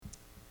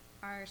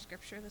Our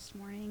scripture this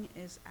morning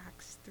is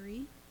Acts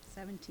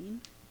 3:17.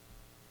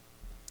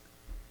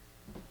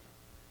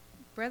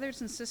 Brothers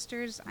and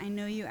sisters, I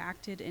know you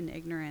acted in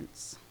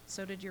ignorance,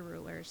 so did your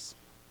rulers.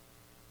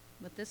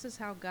 But this is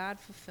how God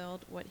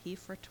fulfilled what he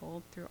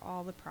foretold through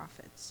all the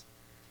prophets,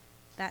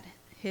 that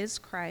his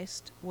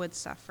Christ would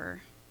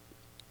suffer.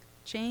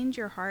 Change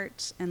your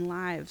hearts and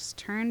lives,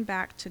 turn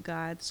back to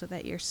God so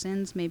that your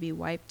sins may be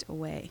wiped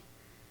away.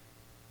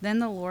 Then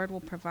the Lord will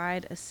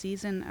provide a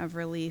season of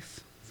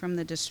relief from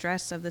the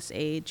distress of this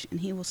age, and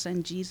he will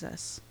send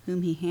Jesus,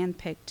 whom he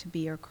handpicked to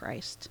be your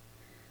Christ.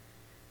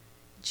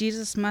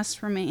 Jesus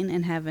must remain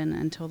in heaven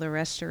until the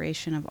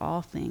restoration of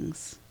all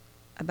things,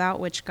 about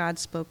which God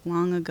spoke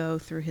long ago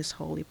through his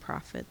holy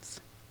prophets.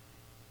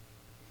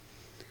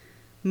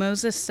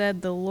 Moses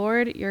said, "The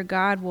Lord your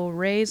God will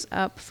raise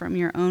up from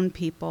your own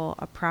people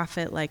a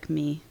prophet like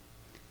me.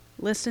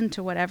 Listen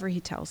to whatever he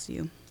tells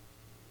you.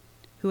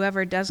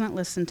 Whoever doesn't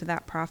listen to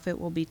that prophet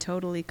will be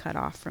totally cut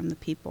off from the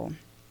people."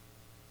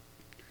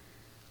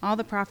 All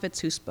the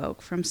prophets who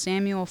spoke, from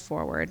Samuel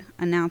forward,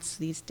 announced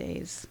these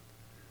days.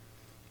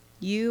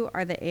 You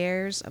are the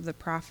heirs of the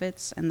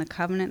prophets and the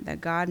covenant that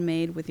God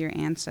made with your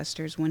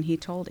ancestors when he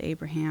told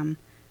Abraham,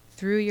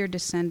 "Through your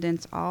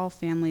descendants all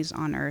families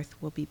on earth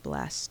will be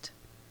blessed."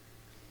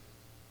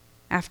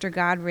 After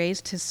God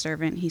raised his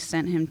servant, he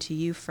sent him to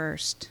you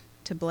first,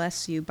 to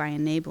bless you by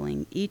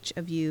enabling each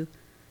of you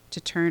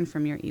to turn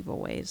from your evil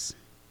ways.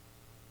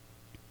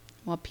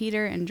 While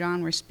Peter and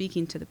John were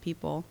speaking to the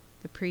people,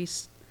 the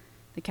priests,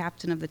 the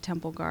captain of the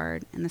temple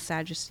guard, and the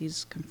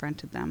Sadducees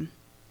confronted them.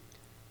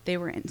 They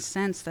were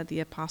incensed that the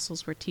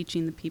apostles were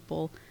teaching the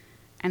people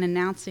and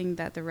announcing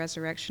that the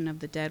resurrection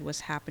of the dead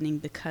was happening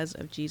because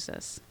of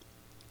Jesus.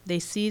 They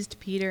seized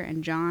Peter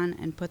and John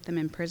and put them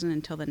in prison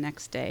until the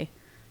next day.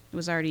 It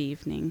was already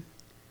evening.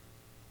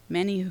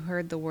 Many who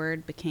heard the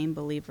word became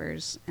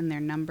believers, and their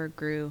number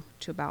grew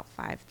to about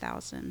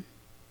 5,000.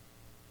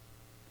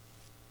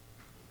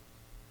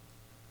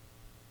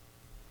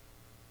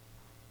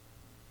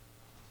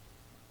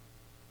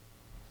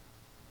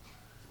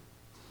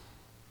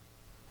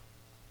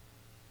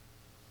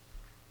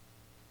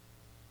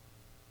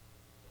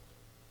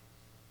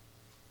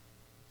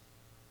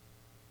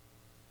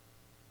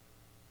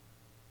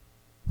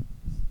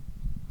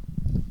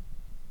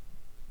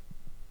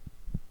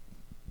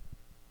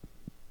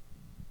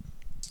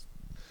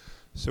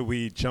 So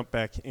we jump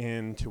back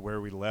into where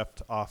we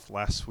left off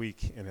last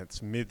week, and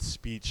it's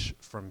mid-speech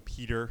from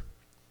Peter.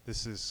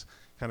 This is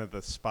kind of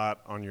the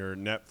spot on your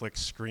Netflix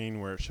screen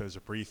where it shows a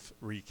brief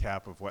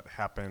recap of what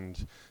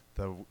happened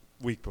the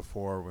week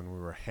before when we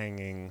were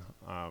hanging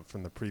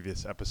from the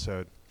previous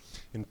episode.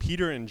 And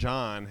Peter and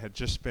John had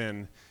just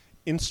been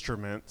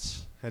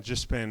instruments, had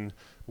just been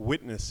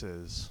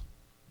witnesses.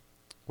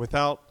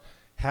 Without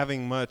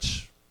having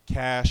much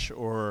cash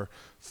or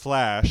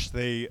flash,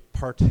 they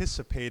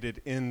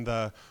participated in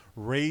the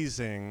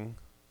raising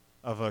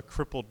of a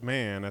crippled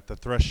man at the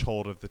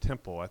threshold of the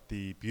temple at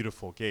the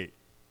beautiful gate.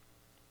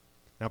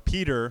 Now,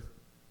 Peter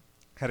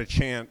had a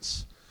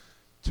chance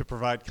to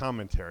provide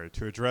commentary,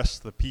 to address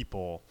the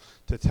people,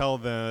 to tell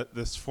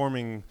this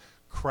forming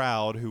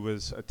crowd who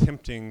was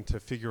attempting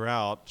to figure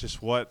out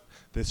just what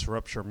this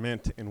rupture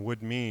meant and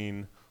would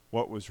mean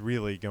what was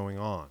really going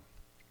on.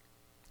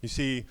 You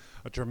see,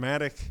 a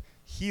dramatic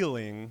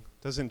healing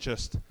doesn't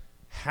just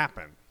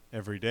happen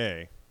every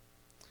day.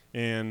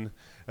 And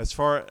as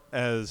far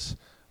as,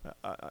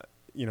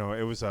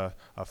 it was a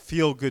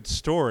feel-good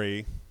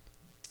story,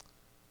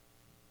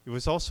 it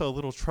was also a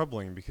little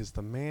troubling because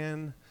the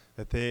man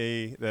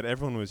that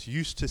everyone was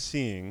used to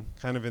seeing,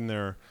 kind of in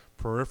their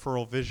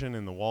peripheral vision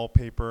in the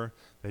wallpaper,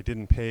 they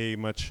didn't pay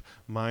much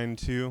mind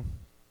to,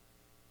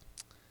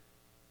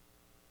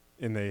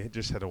 and they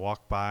just had to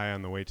walk by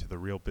on the way to the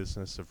real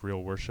business of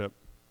real worship.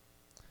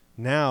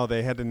 Now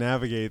they had to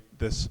navigate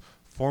this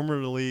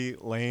formerly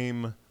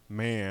lame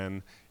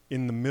man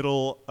in the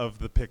middle of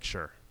the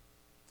picture.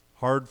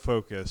 Hard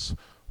focus,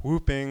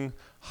 whooping,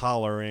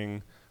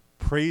 hollering,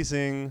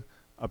 praising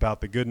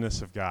about the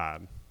goodness of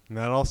God. And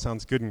that all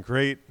sounds good and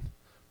great,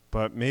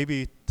 but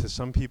maybe to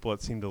some people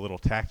it seemed a little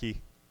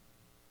tacky.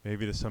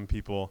 Maybe to some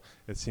people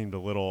it seemed a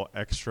little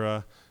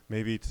extra.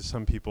 Maybe to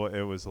some people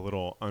it was a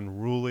little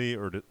unruly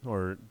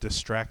or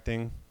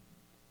distracting.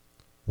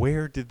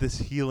 Where did this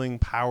healing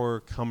power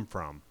come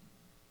from?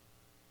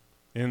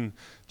 And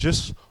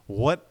just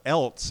what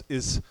else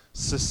is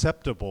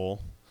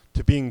susceptible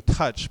to being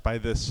touched by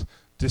this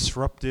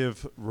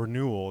disruptive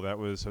renewal that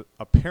was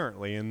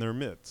apparently in their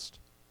midst?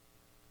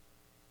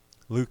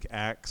 Luke,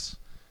 Acts,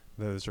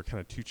 those are kind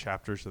of two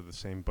chapters of the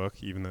same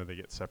book, even though they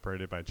get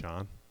separated by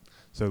John.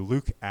 So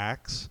Luke,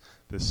 Acts,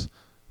 this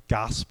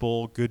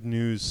gospel good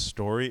news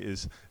story,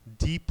 is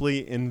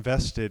deeply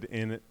invested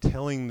in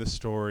telling the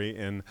story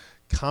and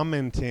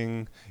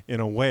commenting in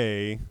a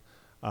way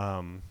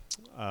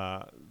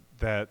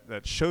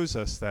that shows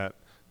us that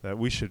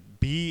we should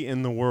be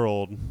in the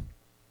world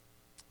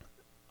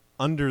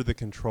under the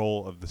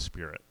control of the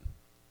Spirit.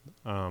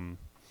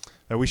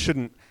 That we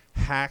shouldn't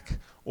hack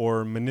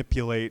or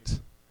manipulate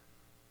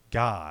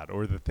God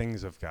or the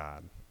things of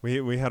God.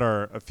 We had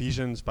our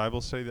Ephesians Bible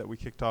study that we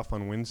kicked off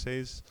on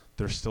Wednesdays.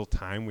 There's still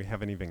time. We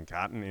haven't even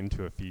gotten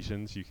into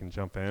Ephesians. You can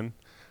jump in.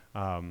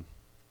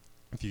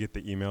 If you get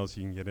the emails,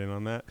 you can get in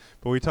on that.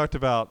 But we talked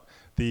about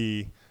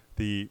the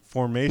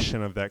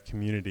formation of that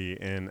community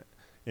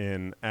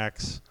in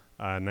Acts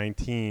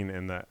 19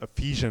 and the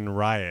Ephesian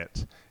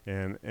riot.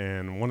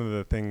 And one of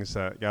the things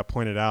that got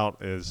pointed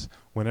out is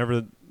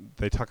whenever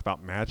they talk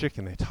about magic,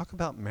 and they talk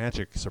about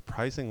magic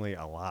surprisingly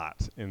a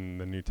lot in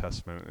the New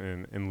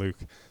Testament in Luke,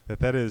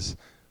 that is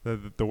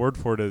the word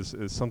for it is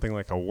something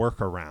like a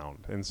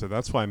workaround. And so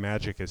that's why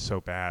magic is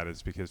so bad,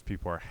 is because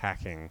people are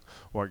hacking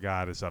what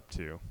God is up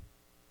to.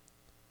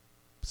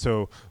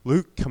 So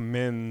Luke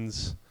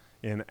commends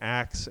in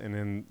Acts and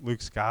in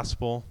Luke's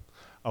gospel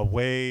a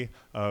way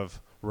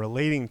of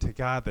relating to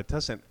God that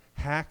doesn't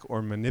hack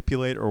or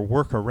manipulate or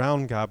work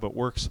around God, but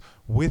works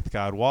with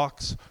God,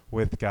 walks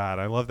with God.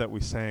 I love that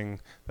we sang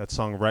that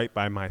song, Right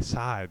by My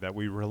Side, that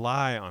we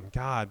rely on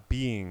God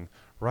being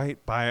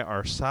right by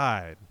our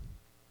side,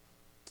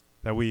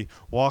 that we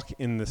walk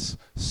in this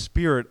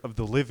spirit of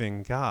the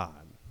living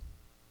God,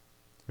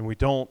 and we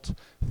don't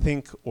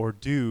think or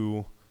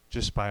do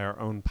just by our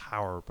own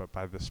power, but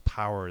by this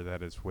power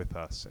that is with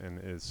us and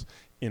is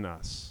in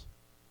us.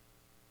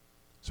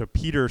 So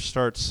Peter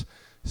starts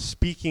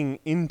speaking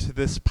into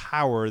this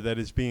power that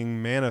is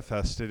being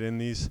manifested in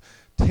these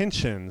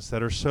tensions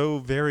that are so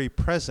very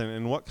present,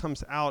 and what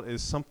comes out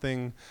is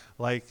something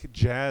like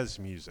jazz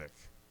music.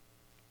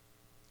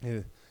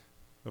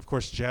 Of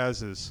course,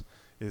 jazz is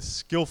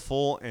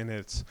skillful and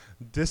it's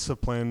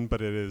disciplined,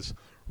 but it is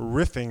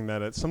riffing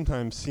that it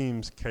sometimes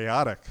seems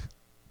chaotic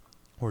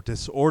or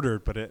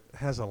disordered, but it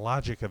has a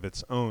logic of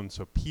its own.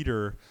 So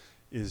Peter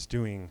is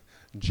doing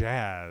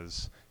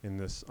jazz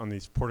on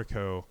these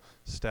portico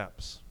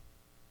steps.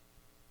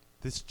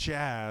 This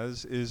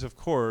jazz is, of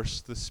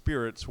course, the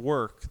Spirit's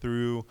work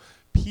through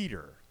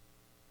Peter.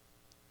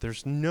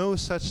 There's no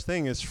such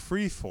thing as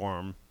free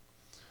form,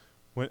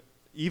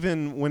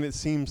 even when it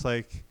seems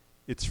like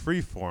it's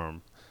free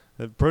form.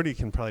 Brody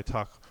can probably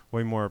talk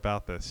way more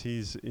about this.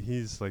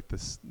 He's like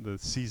the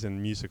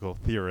seasoned musical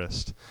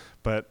theorist.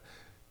 But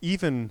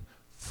even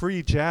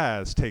free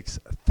jazz takes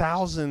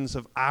thousands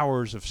of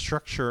hours of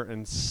structure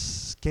and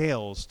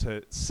scales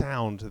to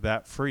sound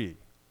that free.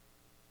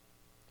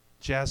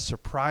 Jazz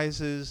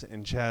surprises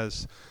and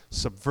jazz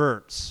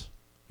subverts.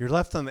 You're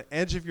left on the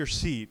edge of your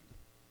seat,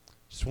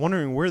 just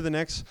wondering where the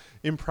next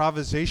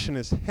improvisation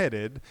is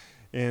headed,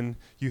 and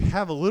you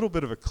have a little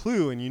bit of a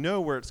clue, and you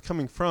know where it's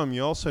coming from.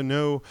 You also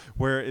know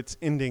where it's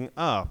ending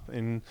up.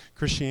 And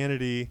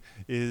Christianity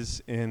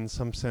is, in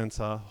some sense,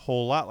 a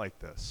whole lot like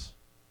this.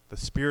 The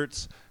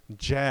Spirit's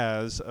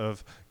jazz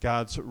of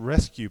God's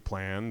rescue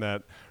plan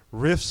that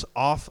riffs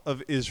off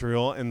of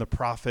Israel and the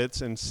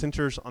prophets and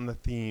centers on the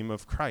theme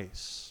of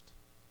Christ.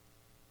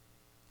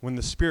 When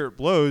the Spirit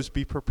blows,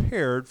 be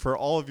prepared for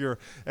all of your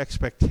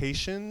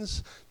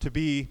expectations to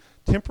be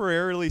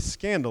temporarily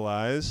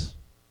scandalized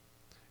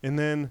and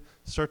then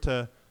start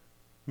to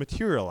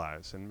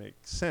materialize and make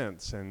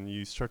sense, and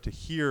you start to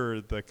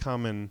hear the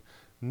common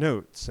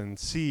notes and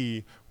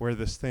see where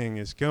this thing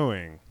is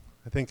going.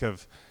 I think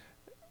of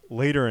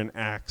later in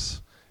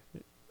Acts,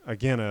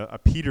 again, a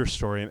Peter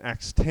story in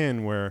Acts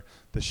 10, where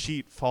the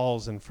sheet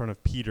falls in front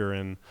of Peter,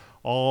 and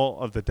all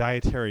of the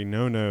dietary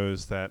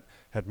no-nos that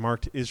had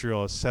marked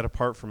Israel as set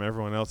apart from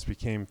everyone else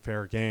became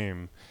fair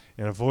game.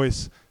 And a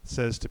voice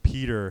says to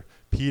Peter,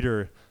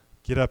 "Peter,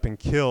 get up and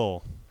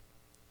kill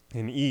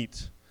and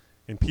eat."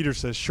 And Peter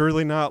says,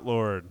 "Surely not,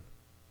 Lord."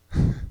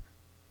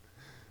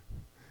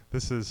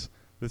 This is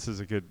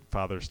a good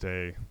Father's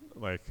Day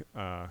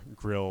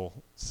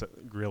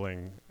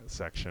grilling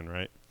section,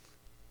 right?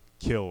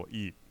 Kill,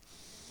 eat.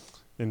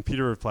 And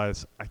Peter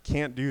replies, "I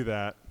can't do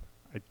that.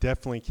 I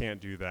definitely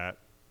can't do that.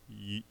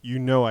 You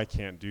know I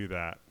can't do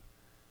that.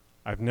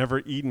 I've never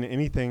eaten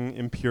anything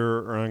impure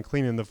or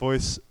unclean." And the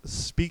voice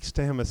speaks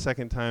to him a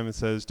second time and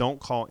says, "Don't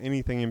call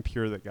anything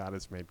impure that God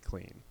has made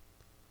clean."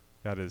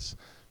 God is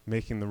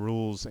making the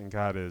rules, and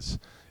God is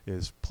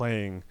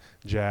playing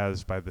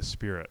jazz by the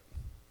Spirit.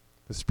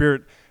 The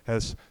Spirit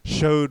has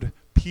showed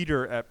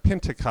Peter at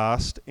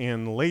Pentecost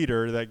and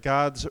later that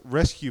God's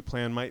rescue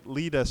plan might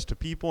lead us to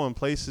people and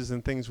places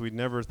and things we'd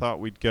never thought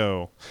we'd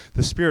go.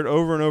 The Spirit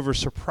over and over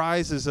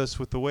surprises us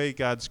with the way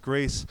God's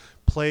grace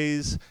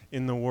plays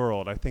in the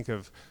world. I think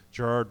of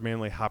Gerard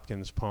Manley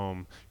Hopkins'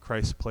 poem,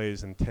 "Christ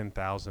Plays in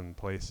 10,000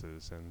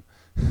 Places." And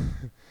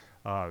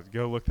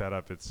go look that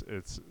up.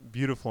 It's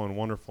beautiful and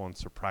wonderful and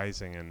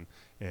surprising.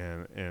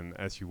 And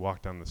as you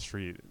walk down the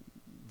street,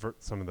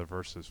 some of the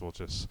verses will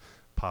just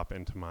pop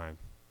into mind.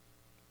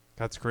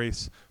 God's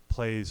grace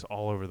plays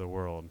all over the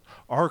world.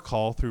 Our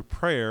call through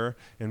prayer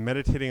and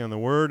meditating on the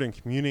Word and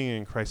communing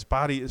in Christ's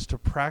body is to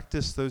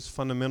practice those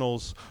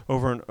fundamentals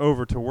over and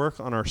over, to work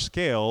on our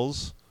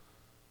scales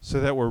so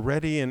that we're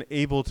ready and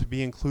able to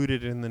be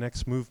included in the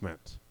next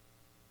movement,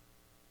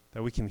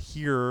 that we can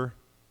hear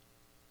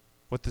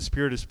what the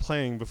Spirit is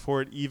playing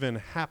before it even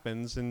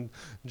happens and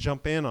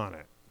jump in on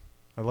it.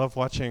 I love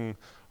watching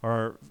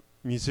our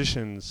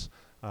musicians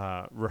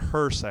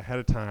rehearse ahead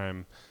of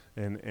time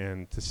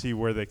and to see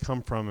where they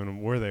come from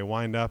and where they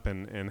wind up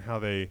and how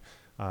they,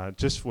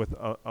 just with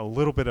a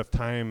little bit of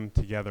time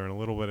together and a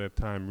little bit of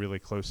time really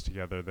close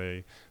together,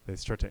 they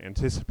start to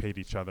anticipate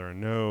each other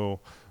and know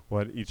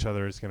what each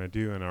other is going to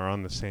do and are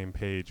on the same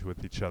page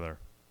with each other.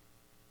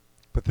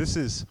 But this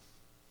is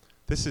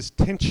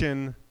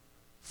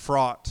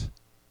tension-fraught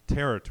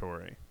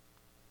territory.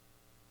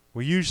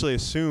 We usually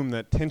assume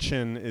that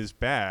tension is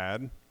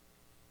bad,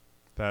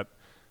 that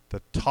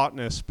the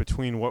tautness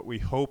between what we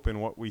hope and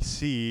what we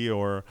see,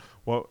 or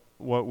what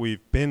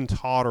we've been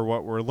taught or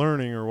what we're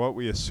learning or what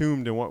we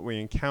assumed and what we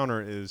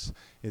encounter is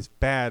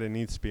bad and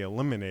needs to be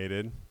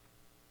eliminated.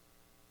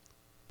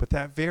 But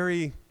that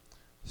very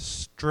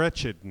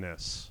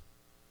stretchedness,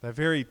 that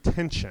very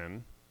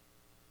tension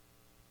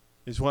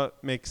is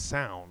what makes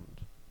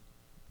sound.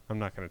 I'm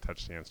not going to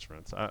touch the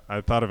instruments.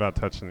 I thought about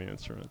touching the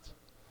instruments.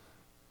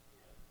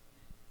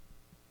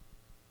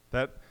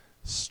 That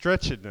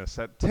stretchedness,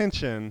 that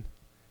tension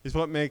is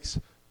what makes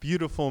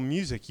beautiful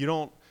music. You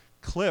don't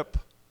clip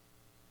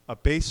a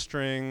bass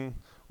string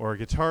or a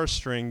guitar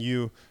string,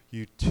 you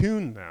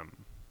tune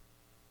them.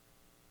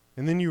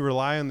 And then you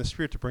rely on the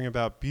Spirit to bring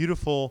about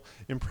beautiful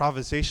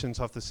improvisations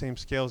off the same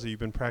scales that you've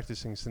been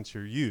practicing since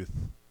your youth.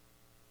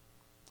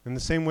 In the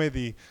same way,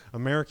 the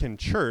American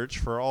church,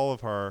 for all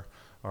of our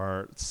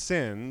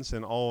sins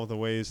and all of the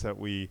ways that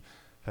we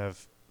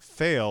have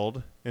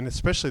failed, and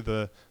especially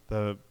the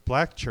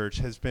black church,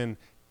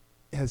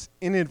 has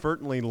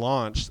inadvertently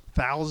launched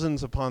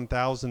thousands upon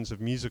thousands of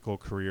musical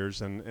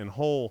careers and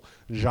whole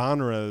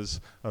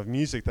genres of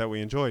music that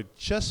we enjoy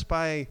just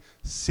by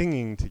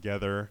singing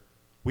together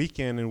week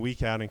in and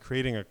week out and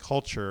creating a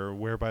culture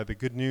whereby the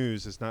good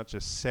news is not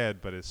just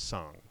said but is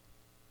sung.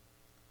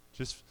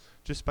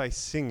 Just by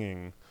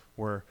singing,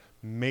 we're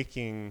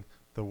making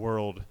the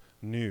world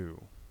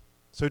new.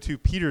 So too,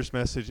 Peter's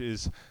message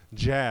is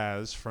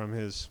jazz from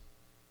his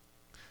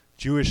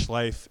Jewish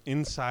life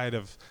inside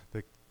of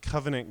the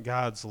covenant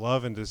God's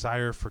love and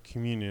desire for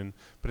communion,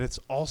 but it's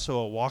also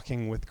a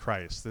walking with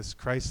Christ, this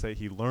Christ that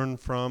he learned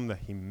from, that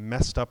he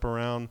messed up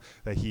around,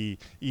 that he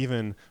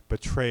even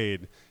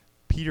betrayed.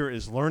 Peter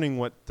is learning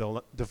what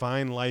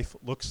divine life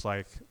looks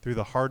like through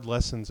the hard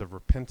lessons of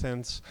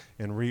repentance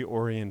and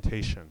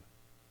reorientation.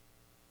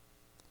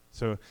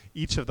 So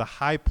each of the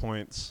high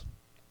points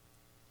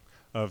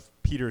of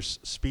Peter's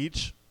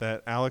speech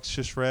that Alex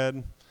just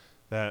read,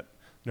 that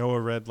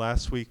Noah read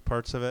last week,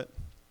 parts of it,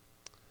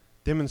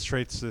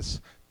 demonstrates this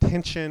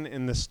tension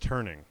and this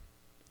turning.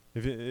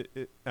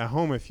 At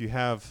home, if you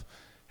have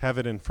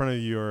it in front of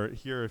you, or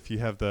here if you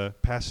have the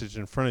passage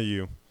in front of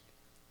you,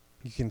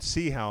 you can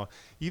see how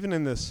even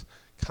in this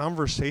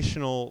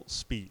conversational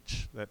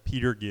speech that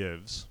Peter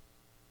gives,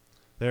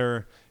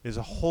 there is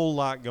a whole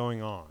lot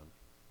going on.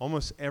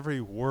 Almost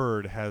every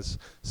word has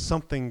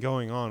something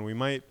going on. We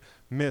might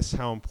miss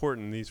how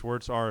important these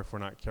words are if we're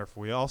not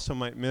careful. We also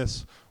might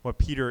miss what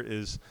Peter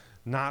is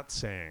not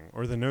saying,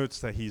 or the notes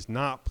that he's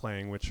not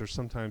playing, which are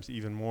sometimes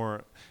even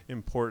more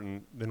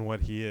important than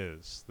what he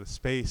is. The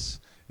space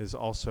is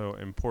also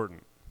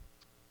important.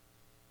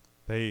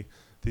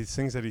 These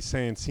things that he's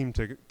saying seem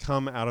to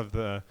come out of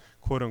the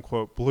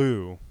quote-unquote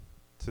blue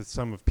to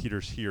some of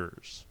Peter's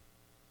hearers.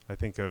 I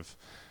think of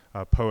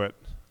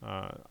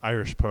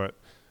Irish poet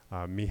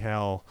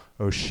Micheál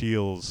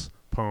O'Sheill's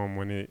poem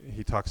when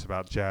he talks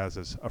about jazz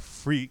as a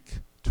freak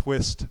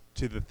twist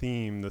to the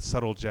theme, the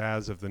subtle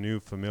jazz of the new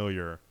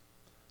familiar.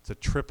 It's a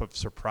trip of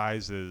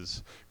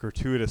surprises,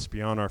 gratuitous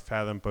beyond our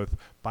fathom, both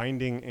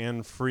binding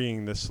and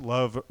freeing. This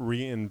love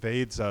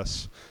reinvades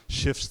us,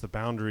 shifts the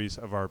boundaries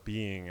of our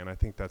being, and I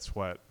think that's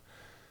what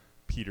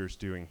Peter's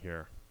doing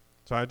here.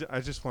 So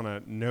I just want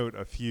to note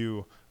a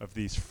few of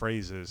these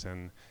phrases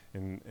and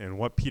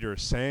what Peter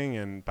is saying,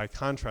 and by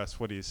contrast,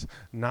 what he's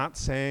not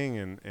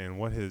saying and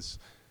what his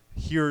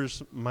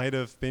hearers might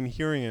have been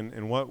hearing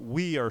and what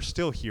we are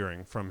still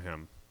hearing from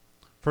him.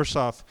 First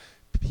off,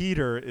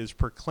 Peter is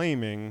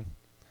proclaiming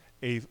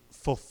a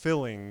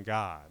fulfilling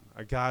God,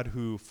 a God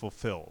who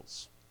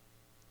fulfills.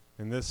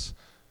 And this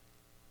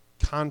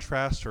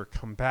contrasts or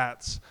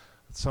combats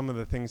some of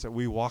the things that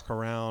we walk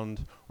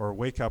around or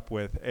wake up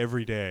with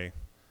every day,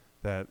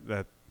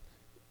 that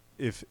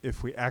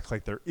if we act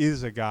like there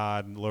is a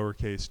God,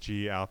 lowercase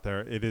g, out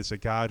there, it is a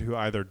God who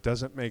either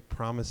doesn't make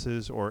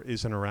promises or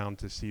isn't around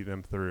to see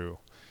them through.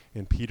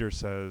 And Peter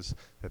says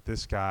that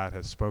this God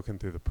has spoken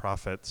through the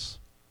prophets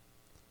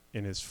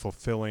and is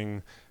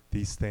fulfilling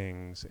these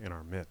things in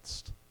our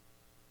midst.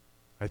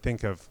 I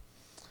think of,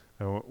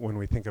 when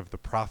we think of the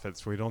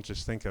prophets, we don't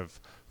just think of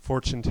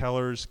fortune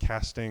tellers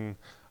casting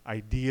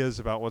ideas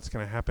about what's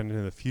going to happen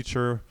in the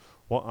future.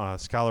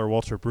 Scholar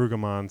Walter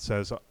Brueggemann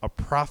says, a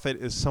prophet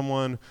is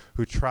someone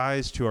who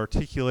tries to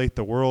articulate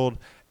the world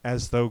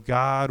as though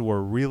God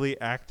were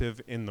really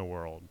active in the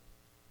world.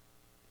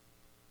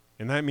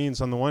 And that means,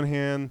 on the one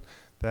hand,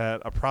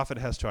 that a prophet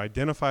has to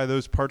identify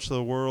those parts of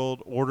the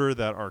world order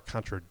that are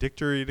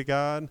contradictory to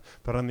God.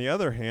 But on the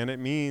other hand, it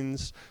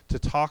means to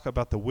talk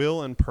about the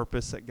will and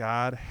purpose that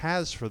God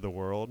has for the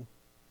world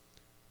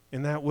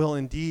And that will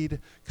indeed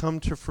come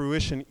to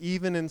fruition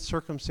even in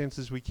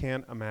circumstances we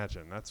can't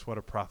imagine. That's what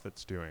a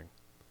prophet's doing.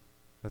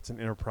 That's an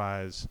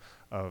enterprise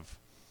of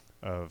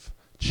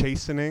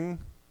chastening.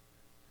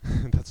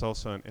 That's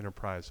also an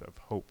enterprise of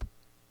hope.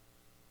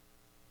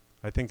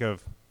 I think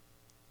of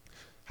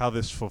how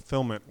this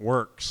fulfillment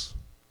works.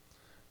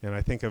 And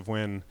I think of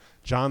when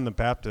John the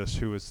Baptist,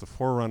 who was the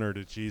forerunner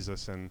to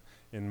Jesus, and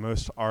in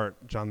most art,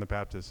 John the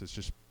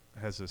Baptist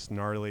has this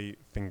gnarly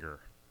finger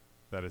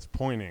that is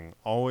pointing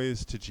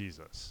always to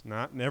Jesus.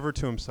 Never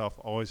to himself,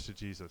 always to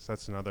Jesus.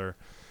 That's another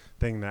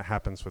thing that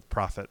happens with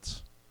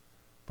prophets.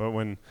 But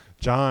when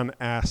John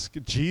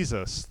asked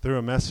Jesus, through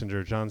a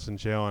messenger, John's in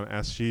jail, and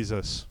asked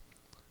Jesus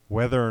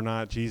whether or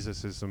not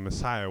Jesus is the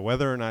Messiah,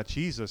 whether or not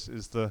Jesus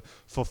is the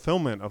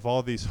fulfillment of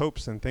all these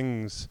hopes and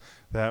things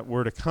that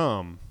were to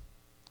come.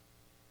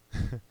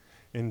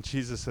 And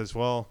Jesus says,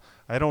 well,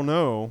 I don't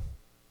know,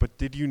 but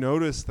did you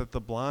notice that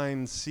the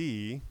blind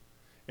see,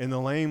 and the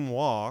lame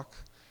walk,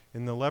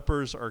 and the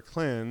lepers are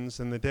cleansed,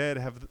 and the dead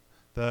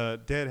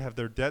have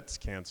their debts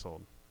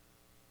canceled?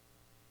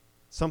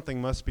 Something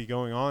must be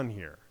going on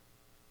here.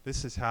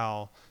 This is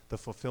how the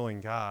fulfilling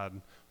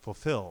God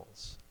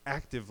fulfills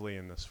actively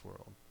in this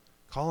world,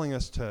 calling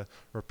us to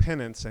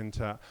repentance and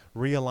to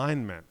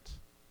realignment,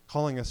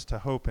 calling us to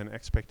hope and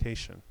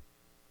expectation.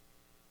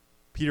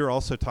 Peter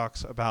also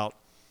talks about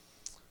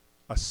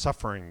a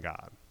suffering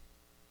God.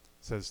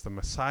 It says the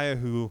Messiah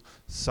who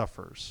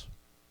suffers,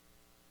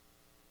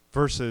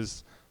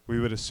 versus we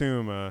would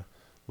assume a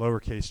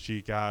lowercase g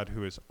God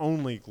who is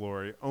only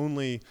glory,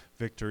 only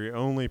victory,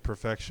 only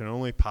perfection,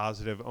 only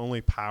positive,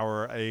 only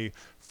power, a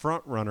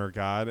front runner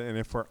God. And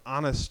if we're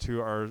honest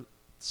to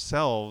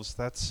ourselves,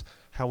 that's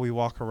how we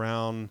walk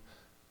around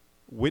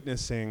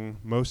witnessing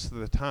most of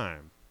the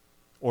time,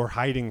 or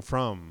hiding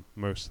from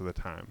most of the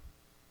time.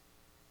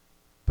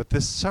 But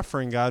this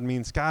suffering God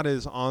means God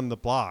is on the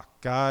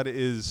block. God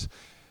is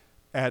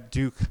at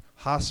Duke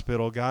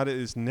Hospital. God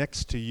is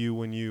next to you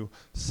when you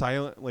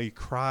silently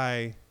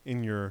cry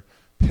in your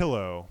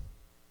pillow,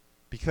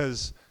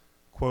 because,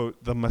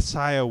 quote, the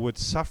Messiah would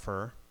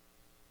suffer,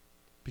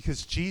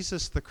 because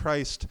Jesus the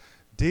Christ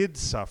did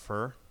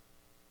suffer.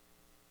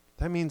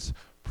 That means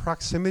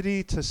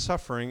proximity to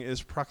suffering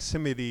is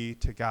proximity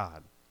to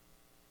God.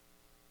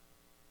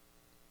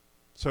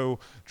 So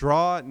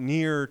draw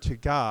near to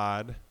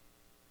God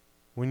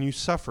when you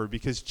suffer,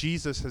 because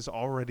Jesus has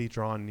already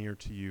drawn near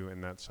to you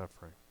in that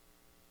suffering.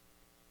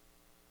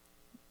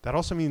 That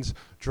also means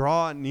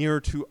draw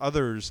near to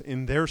others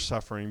in their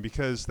suffering,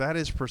 because that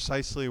is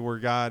precisely where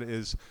God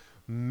is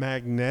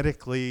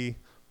magnetically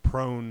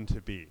prone to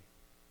be.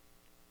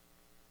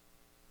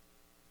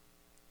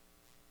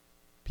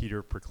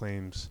 Peter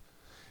proclaims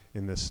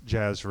in this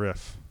jazz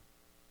riff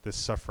this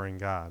suffering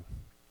God.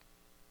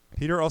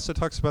 Peter also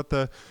talks about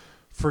the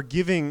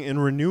forgiving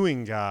and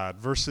renewing God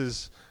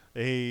versus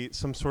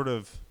some sort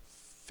of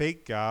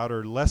fake God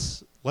or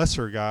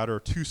lesser God or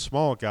too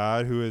small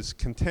God who is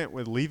content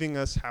with leaving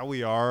us how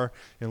we are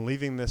and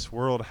leaving this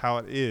world how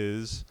it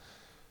is.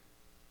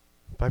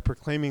 By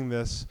proclaiming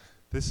this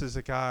is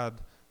a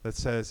God that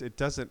says it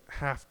doesn't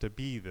have to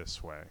be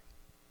this way.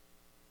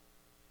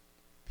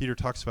 Peter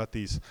talks about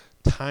these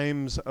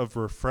times of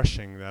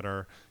refreshing that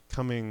are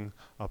coming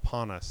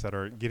upon us, that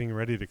are getting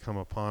ready to come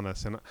upon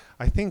us. And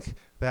I think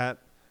that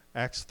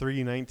Acts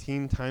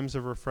 3:19, times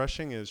of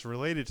refreshing, is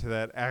related to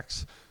that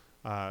Acts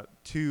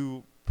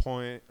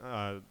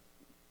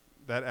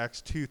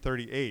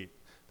 2:38,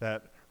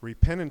 that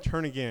repent and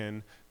turn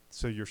again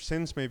so your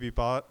sins may be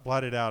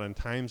blotted out and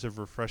times of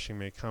refreshing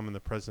may come in the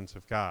presence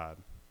of God.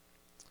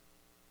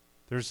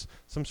 There's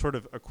some sort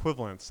of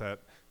equivalence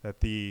that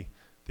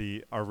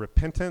our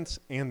repentance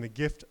and the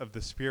gift of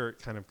the Spirit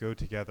kind of go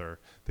together.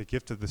 The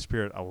gift of the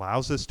Spirit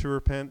allows us to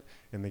repent,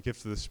 and the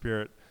gift of the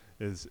Spirit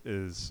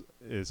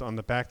is on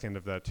the back end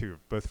of that too.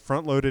 Both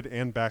front-loaded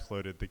and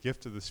back-loaded, the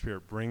gift of the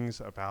Spirit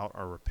brings about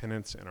our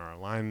repentance and our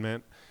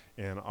alignment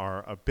and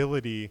our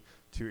ability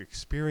to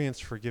experience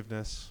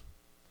forgiveness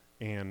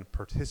and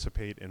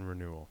participate in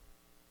renewal.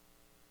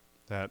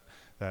 That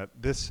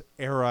this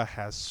era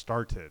has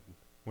started.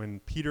 When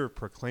Peter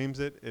proclaims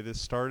it, it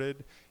has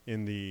started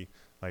in the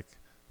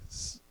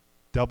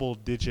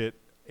double-digit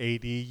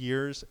AD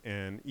years,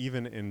 and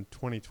even in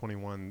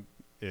 2021,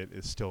 it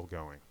is still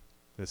going.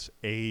 This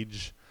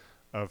age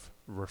of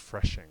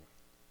refreshing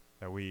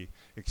that we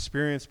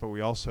experience, but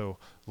we also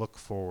look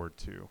forward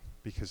to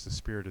because the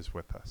Spirit is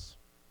with us.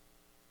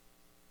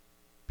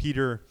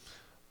 Peter,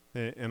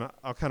 and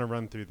I'll kind of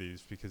run through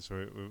these because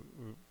we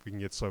can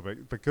get slow,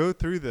 but go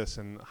through this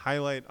and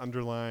highlight,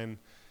 underline,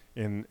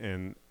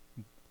 and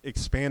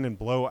expand and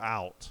blow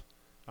out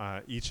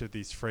each of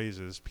these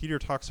phrases. Peter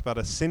talks about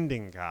a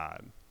sending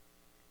God,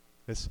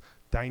 this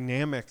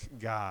dynamic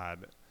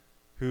God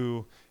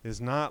who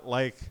is not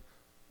like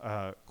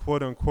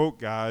quote-unquote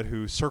God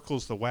who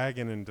circles the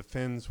wagon and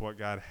defends what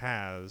God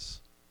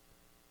has.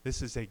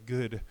 This is a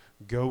good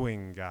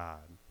going God,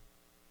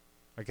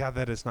 a God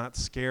that is not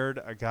scared,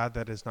 a God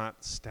that is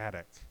not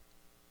static.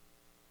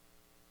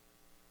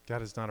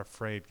 God is not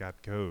afraid, God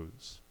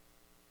goes.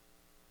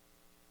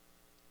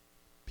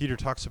 Peter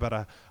talks about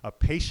a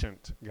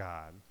patient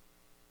God.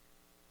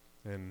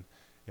 And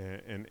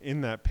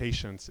in that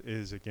patience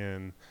is,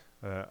 again,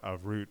 a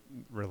root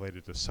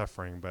related to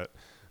suffering. But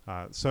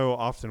so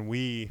often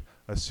we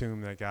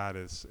assume that God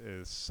is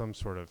some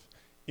sort of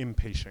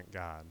impatient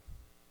God,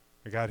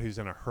 a God who's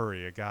in a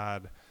hurry, a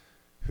God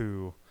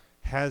who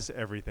has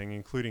everything,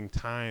 including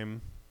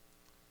time,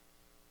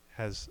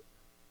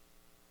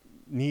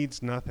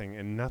 needs nothing,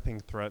 and nothing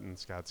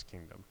threatens God's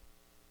kingdom.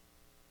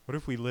 What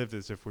if we lived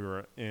as if we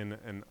were in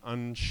an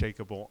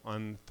unshakable,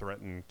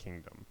 unthreatened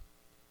kingdom?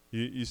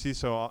 You see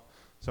so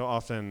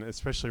often,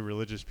 especially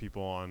religious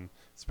people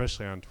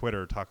especially on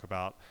Twitter, talk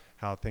about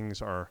how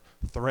things are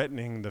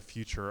threatening the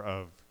future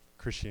of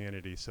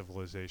Christianity,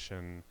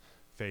 civilization,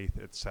 faith,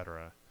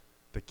 etc.,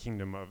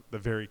 the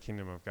very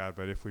kingdom of God.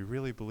 But if we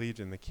really believed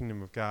in the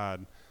kingdom of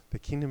God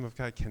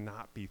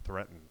cannot be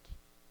threatened.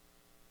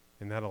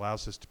 And that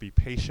allows us to be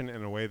patient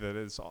in a way that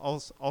is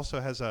also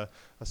has a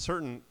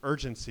certain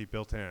urgency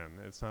built in.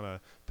 It's not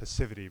a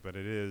passivity, but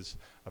it is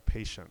a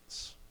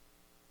patience.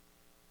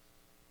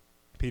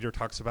 Peter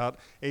talks about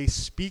a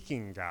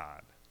speaking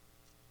God.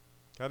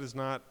 God is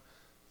not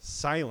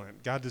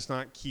silent. God does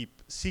not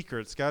keep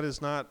secrets. God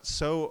is not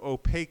so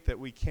opaque that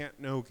we can't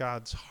know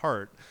God's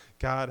heart.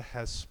 God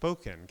has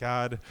spoken.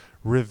 God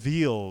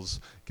reveals.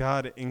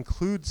 God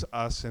includes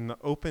us in the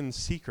open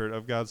secret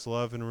of God's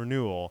love and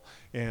renewal.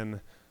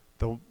 And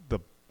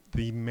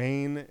the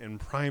main and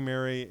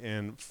primary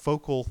and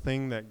focal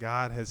thing that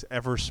God has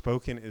ever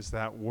spoken is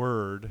that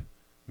word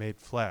made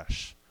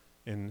flesh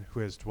and who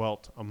has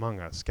dwelt among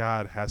us.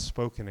 God has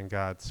spoken and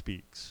God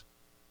speaks.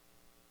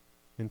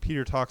 And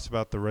Peter talks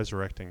about the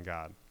resurrecting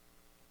God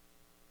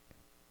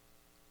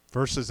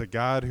versus a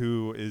God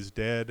who is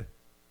dead.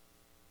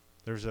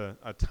 There's a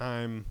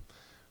time,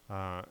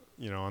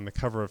 on the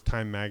cover of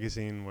Time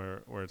magazine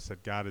where it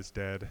said God is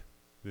dead.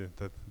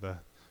 The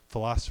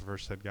philosopher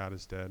said God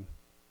is dead.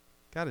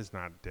 God is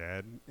not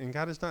dead, and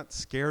God is not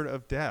scared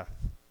of death.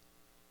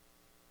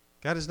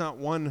 God is not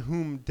one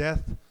whom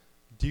death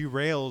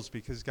derails,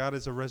 because God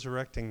is a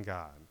resurrecting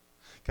God.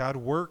 God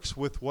works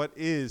with what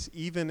is,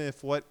 even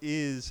if what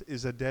is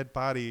a dead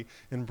body,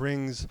 and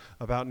brings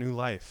about new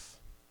life.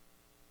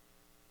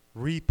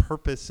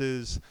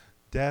 Repurposes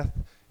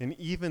death and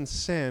even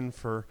sin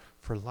for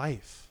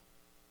life.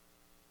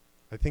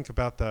 I think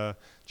about the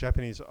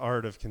Japanese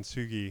art of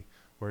kintsugi,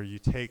 where you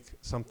take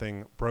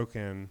something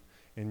broken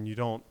and you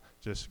don't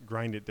just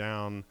grind it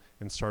down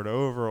and start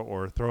over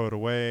or throw it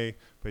away,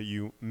 but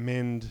you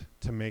mend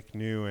to make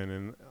new.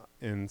 And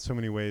in so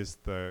many ways,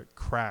 the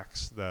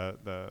cracks,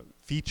 the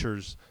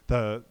features,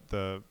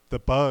 the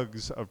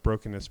bugs of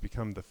brokenness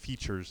become the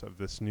features of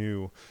this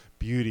new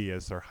beauty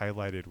as they're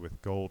highlighted with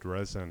gold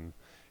resin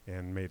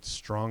and made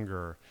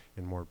stronger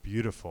and more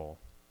beautiful.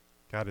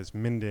 God is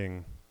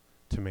mending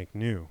to make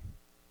new.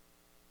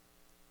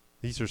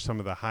 These are some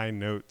of the high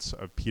notes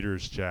of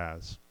Peter's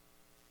jazz.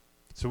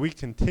 So we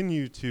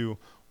continue to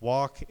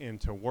walk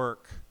and to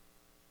work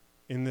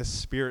in this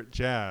spirit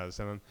jazz,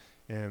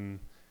 and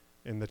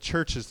the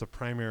church is the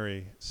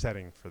primary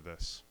setting for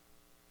this.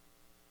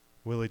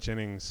 Willie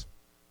Jennings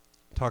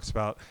talks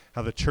about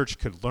how the church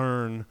could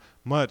learn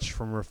much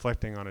from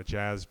reflecting on a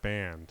jazz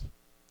band.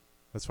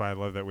 That's why I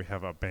love that we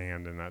have a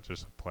band and not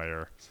just a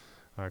player,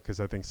 because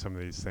I think some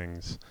of these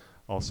things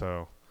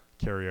also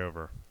carry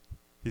over.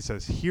 He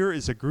says, "Here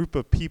is a group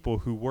of people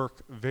who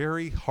work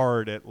very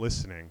hard at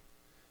listening,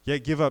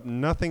 yet give up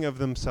nothing of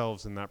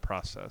themselves in that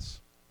process,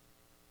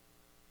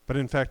 but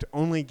in fact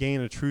only gain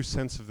a true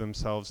sense of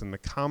themselves in the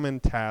common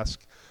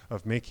task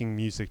of making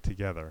music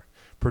together,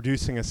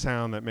 producing a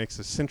sound that makes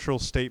a central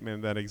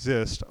statement that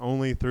exists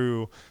only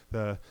through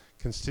the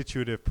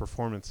constitutive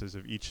performances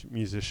of each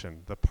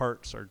musician. The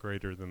parts are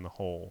greater than the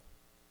whole."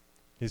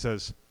 He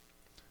says,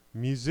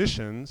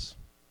 musicians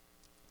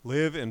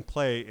live and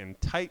play in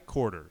tight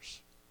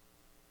quarters,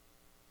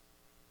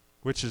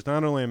 which is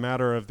not only a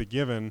matter of the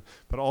given,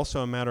 but also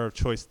a matter of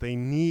choice. They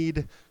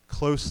need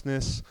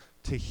closeness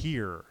to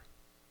hear.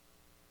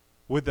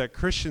 Would that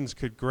Christians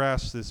could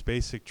grasp this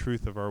basic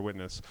truth of our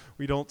witness.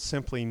 We don't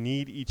simply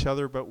need each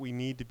other, but we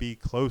need to be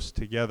close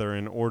together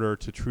in order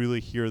to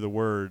truly hear the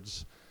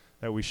words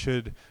that we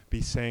should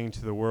be saying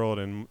to the world,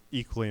 and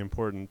equally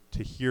important,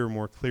 to hear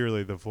more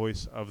clearly the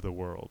voice of the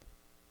world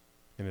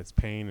in its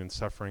pain and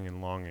suffering and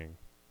longing.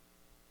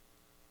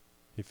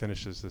 He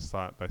finishes this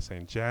thought by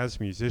saying, jazz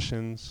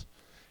musicians,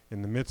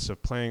 in the midst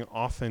of playing,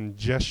 often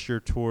gesture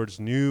towards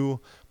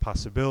new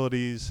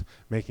possibilities,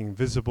 making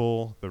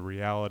visible the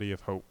reality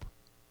of hope,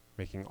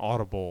 making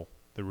audible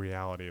the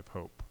reality of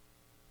hope.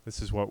 This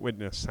is what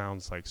witness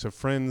sounds like. So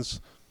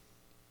friends,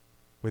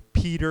 with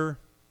Peter,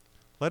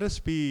 let us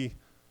be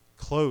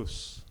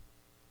close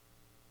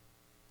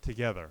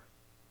together.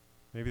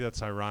 Maybe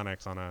that's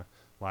ironic on a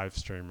live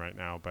stream right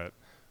now, but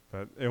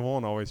it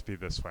won't always be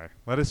this way.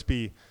 Let us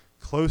be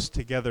close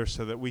together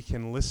so that we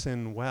can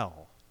listen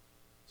well,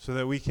 so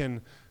that we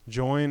can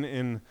join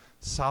in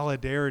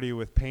solidarity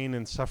with pain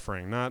and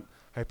suffering, not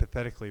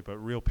hypothetically, but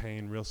real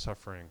pain, real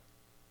suffering,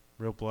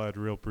 real blood,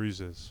 real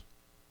bruises.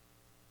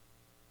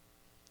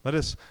 Let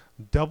us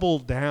double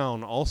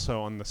down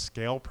also on the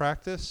scale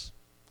practice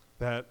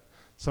that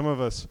some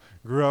of us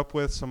grew up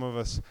with, some of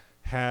us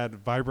had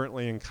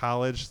vibrantly in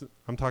college.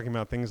 I'm talking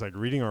about things like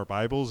reading our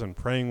Bibles and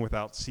praying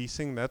without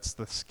ceasing. That's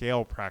the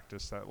scale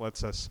practice that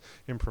lets us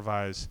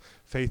improvise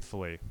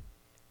faithfully.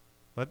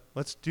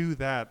 Let's do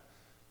that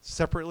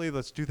separately.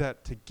 Let's do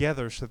that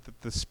together so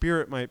that the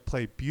Spirit might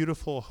play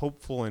beautiful,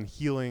 hopeful, and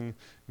healing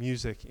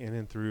music in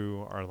and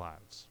through our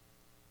lives.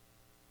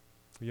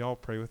 Will you all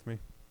pray with me?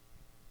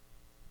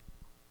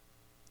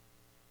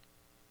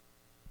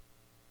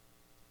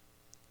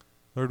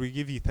 Lord, we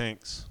give you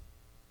thanks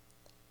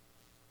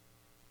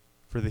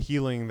for the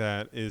healing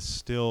that is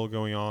still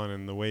going on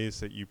in the ways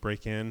that you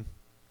break in,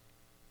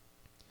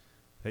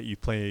 that you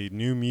play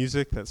new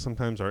music that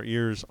sometimes our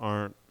ears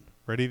aren't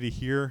ready to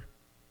hear.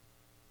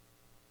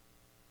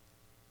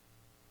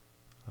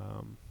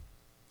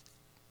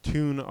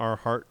 Tune our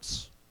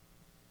hearts,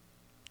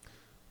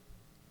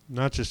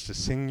 not just to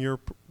sing your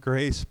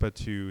grace, but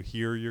to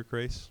hear your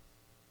grace.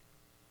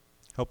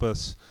 Help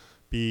us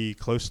be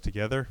close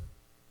together.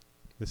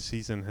 This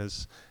season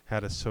has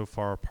had us so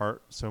far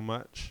apart so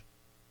much.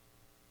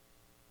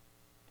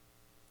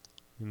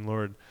 And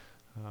Lord,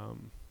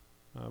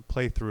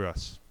 play through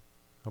us.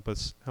 Help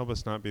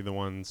us not be the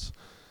ones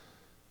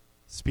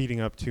speeding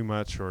up too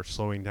much or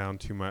slowing down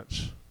too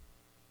much.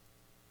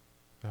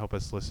 Help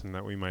us listen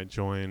that we might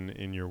join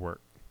in your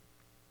work.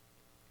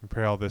 We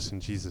pray all this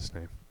in Jesus'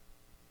 name.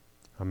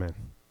 Amen.